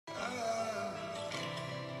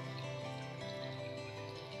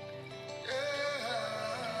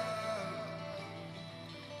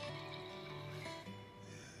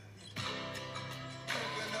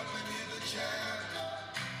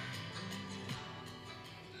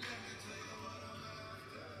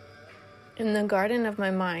In the garden of my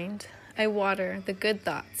mind, I water the good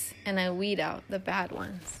thoughts and I weed out the bad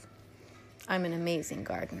ones. I'm an amazing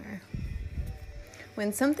gardener.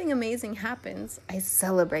 When something amazing happens, I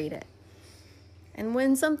celebrate it. And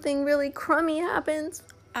when something really crummy happens,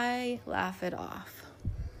 I laugh it off.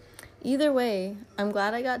 Either way, I'm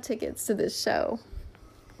glad I got tickets to this show.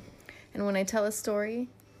 And when I tell a story,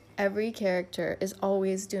 every character is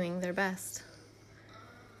always doing their best.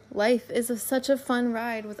 Life is such a fun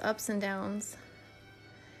ride with ups and downs.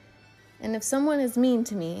 And if someone is mean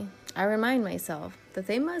to me, I remind myself that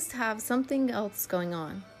they must have something else going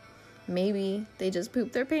on. Maybe they just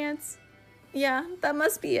pooped their pants. Yeah, that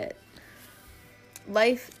must be it.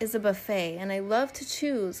 Life is a buffet, and I love to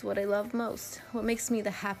choose what I love most, what makes me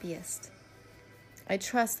the happiest. I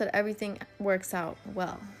trust that everything works out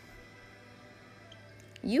well.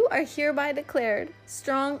 You are hereby declared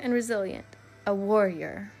strong and resilient, a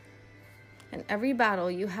warrior. And every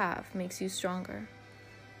battle you have makes you stronger.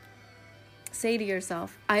 Say to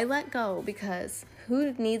yourself, I let go because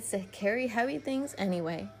who needs to carry heavy things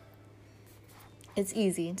anyway? It's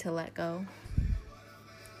easy to let go.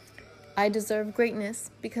 I deserve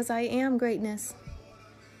greatness because I am greatness.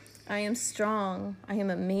 I am strong. I am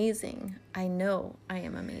amazing. I know I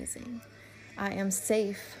am amazing. I am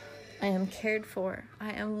safe. I am cared for.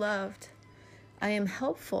 I am loved. I am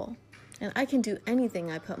helpful. And I can do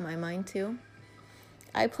anything I put my mind to.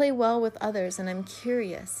 I play well with others and I'm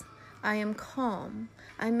curious. I am calm.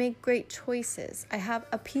 I make great choices. I have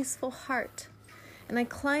a peaceful heart. And I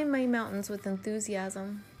climb my mountains with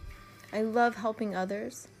enthusiasm. I love helping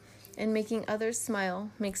others. And making others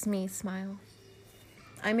smile makes me smile.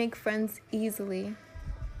 I make friends easily.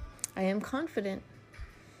 I am confident.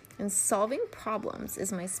 And solving problems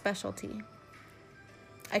is my specialty.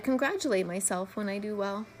 I congratulate myself when I do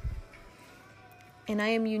well. And I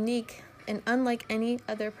am unique and unlike any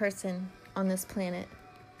other person on this planet.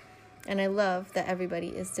 And I love that everybody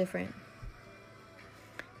is different.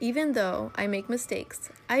 Even though I make mistakes,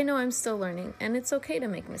 I know I'm still learning, and it's okay to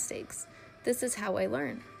make mistakes. This is how I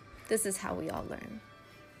learn. This is how we all learn.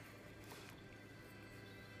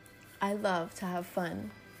 I love to have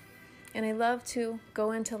fun, and I love to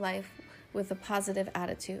go into life with a positive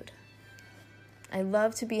attitude. I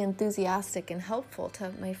love to be enthusiastic and helpful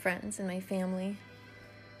to my friends and my family.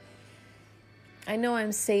 I know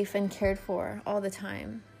I'm safe and cared for all the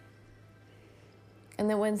time. And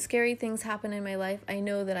that when scary things happen in my life, I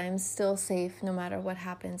know that I'm still safe no matter what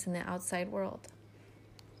happens in the outside world.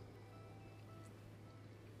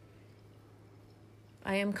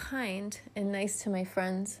 I am kind and nice to my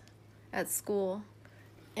friends at school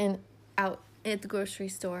and out at the grocery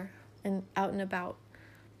store and out and about.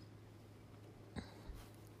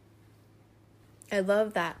 I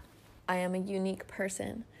love that I am a unique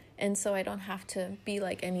person, and so I don't have to be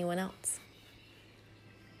like anyone else.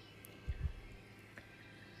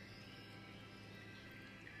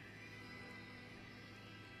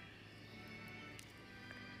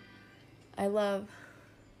 I love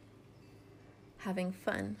having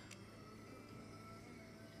fun.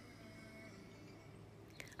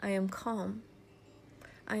 I am calm.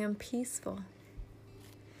 I am peaceful.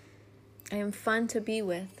 I am fun to be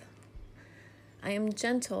with. I am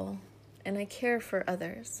gentle and I care for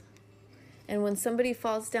others. And when somebody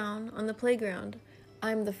falls down on the playground,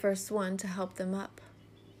 I'm the first one to help them up.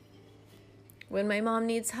 When my mom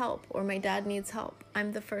needs help or my dad needs help,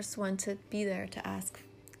 I'm the first one to be there to ask,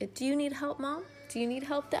 do you need help, Mom? Do you need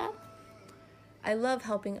help, Dad? I love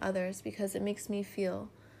helping others because it makes me feel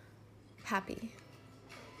happy.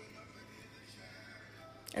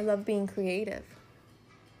 I love being creative.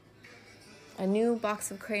 A new box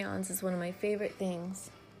of crayons is one of my favorite things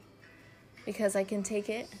because I can take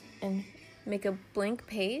it and make a blank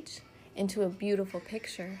page into a beautiful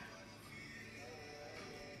picture.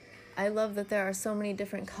 I love that there are so many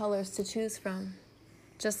different colors to choose from.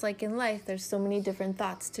 Just like in life, there's so many different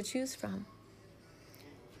thoughts to choose from.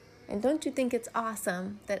 And don't you think it's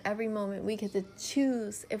awesome that every moment we get to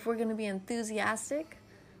choose if we're going to be enthusiastic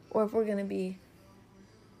or if we're going to be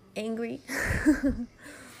angry?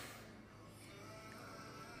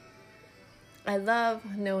 I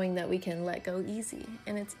love knowing that we can let go easy,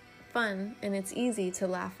 and it's fun and it's easy to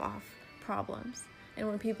laugh off problems. And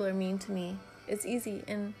when people are mean to me, it's easy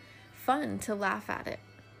and fun to laugh at it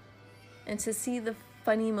and to see the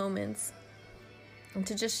funny moments and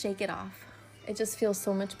to just shake it off. It just feels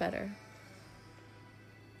so much better.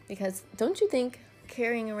 Because don't you think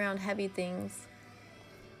carrying around heavy things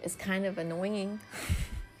is kind of annoying?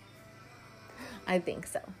 I think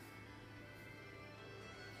so.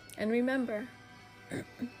 And remember,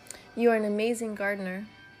 you are an amazing gardener.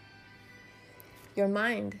 Your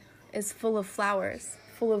mind is full of flowers,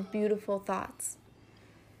 full of beautiful thoughts,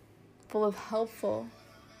 full of helpful,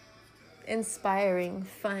 inspiring,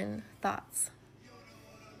 fun thoughts.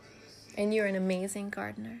 And you're an amazing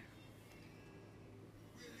gardener.